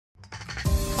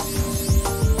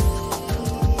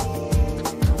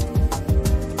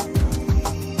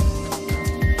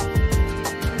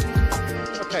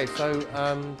Okay, so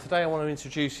today I want to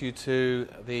introduce you to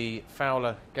the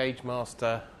Fowler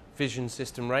Gagemaster Vision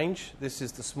System range. This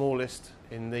is the smallest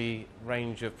in the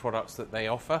range of products that they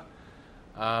offer.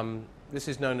 This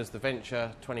is known as the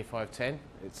Venture 2510.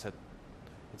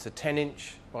 It's a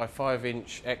 10-inch by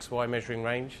 5-inch XY measuring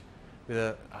range with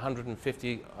a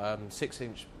 150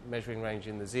 6-inch measuring range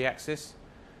in the Z-axis.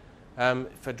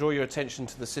 If I draw your attention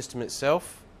to the system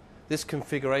itself, this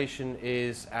configuration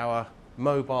is our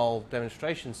mobile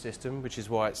demonstration system, which is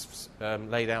why it's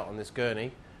laid out on this gurney,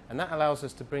 and that allows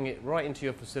us to bring it right into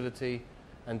your facility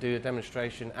and do a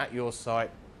demonstration at your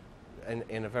site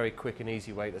in a very quick and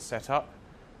easy way to set up.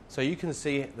 So you can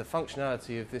see the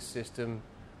functionality of this system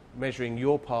measuring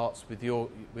your parts with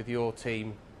your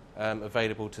team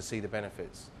available to see the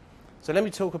benefits. So let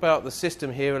me talk about the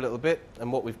system here a little bit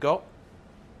and what we've got.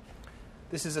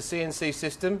 This is a CNC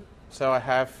system, so I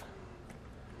have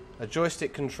a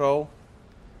joystick control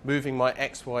moving my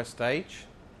XY stage.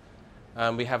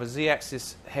 We have a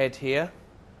Z-axis head here.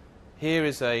 Here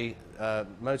is a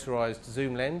motorized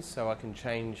zoom lens, so I can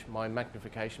change my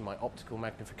magnification, my optical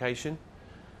magnification.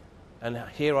 And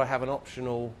here I have an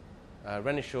optional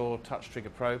Renishaw touch trigger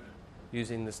probe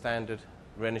using the standard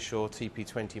Renishaw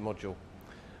TP20 module.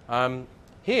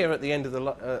 Here at the end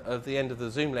of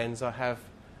the zoom lens, I have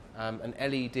an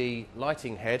LED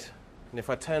lighting head, and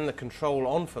if I turn the control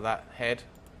on for that head,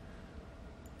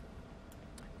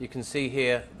 you can see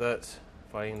here that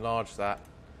if I enlarge that,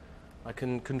 I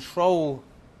can control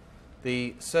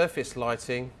the surface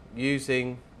lighting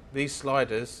using these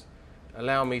sliders.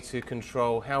 Allow me to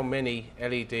control how many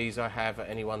LEDs I have at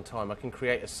any one time. I can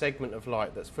create a segment of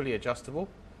light that's fully adjustable,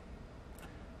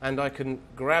 and I can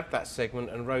grab that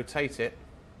segment and rotate it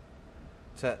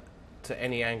to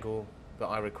any angle that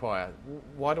I require.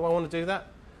 Why do I want to do that?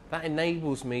 That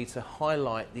enables me to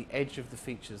highlight the edge of the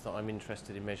features that I'm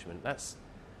interested in measurement.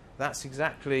 That's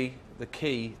exactly the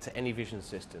key to any vision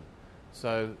system.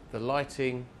 So the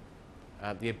lighting,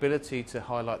 the ability to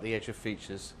highlight the edge of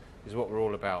features is what we're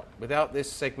all about. Without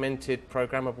this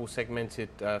programmable segmented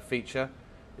feature,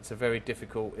 it's a very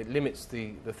difficult, it limits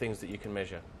the things that you can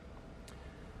measure.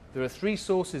 There are 3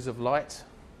 sources of light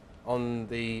on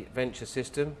the Venture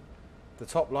system. The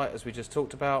top light, as we just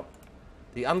talked about,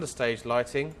 the understage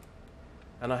lighting,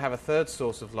 and I have a 3rd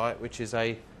source of light, which is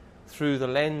a through the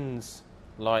lens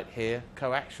light here,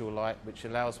 coaxial light, which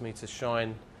allows me to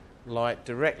shine light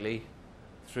directly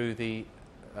through the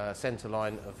center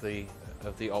line of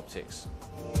the optics.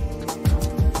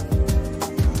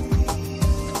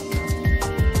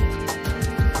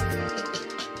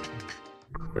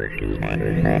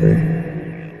 Working